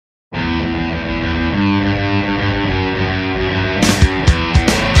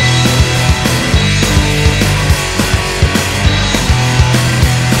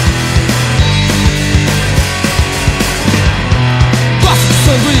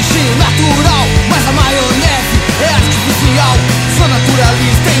sanduíche natural, mas a maionese é artificial. Sou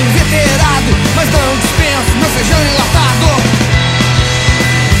naturalista e inveterado, mas não dispenso meu feijão enlatado.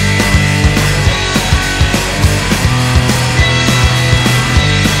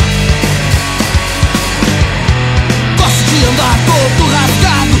 Andar todo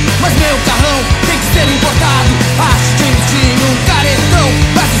rasgado, mas meu carrão tem que ser importado. Acho que tinha um caretão,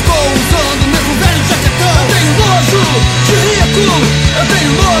 mas estou usando mesmo velho jaquetão. Eu tenho nojo de rico, eu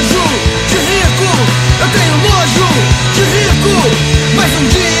tenho nojo de rico, eu tenho nojo de rico, mas um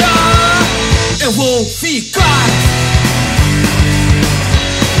dia eu vou ficar.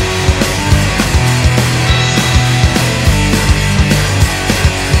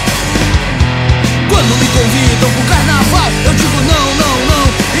 Quando me convidam pro carnaval, eu digo não, não, não,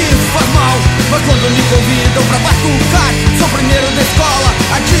 isso faz mal. Mas quando me convidam pra batucar, sou o primeiro da escola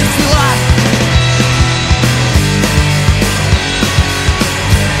a desfilar.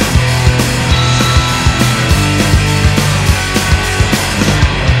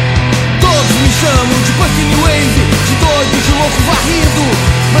 Todos me chamam de punk new wave, de doido, de louco varrido.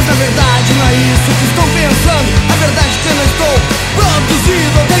 Mas na verdade não é isso que estão pensando. A verdade é que eu não estou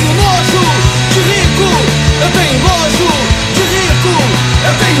produzido. Eu tenho nojo de rico, eu tenho nojo de rico,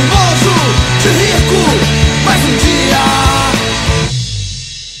 eu tenho nojo de rico, mas um dia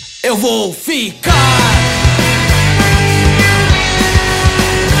eu vou ficar.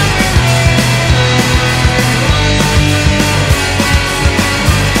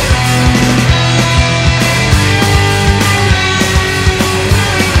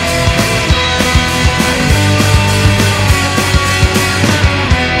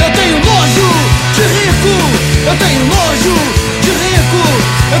 Eu tenho nojo de rico,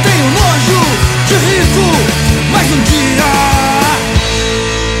 eu tenho nojo de rico, mas um dia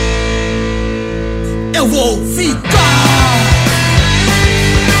eu vou ficar.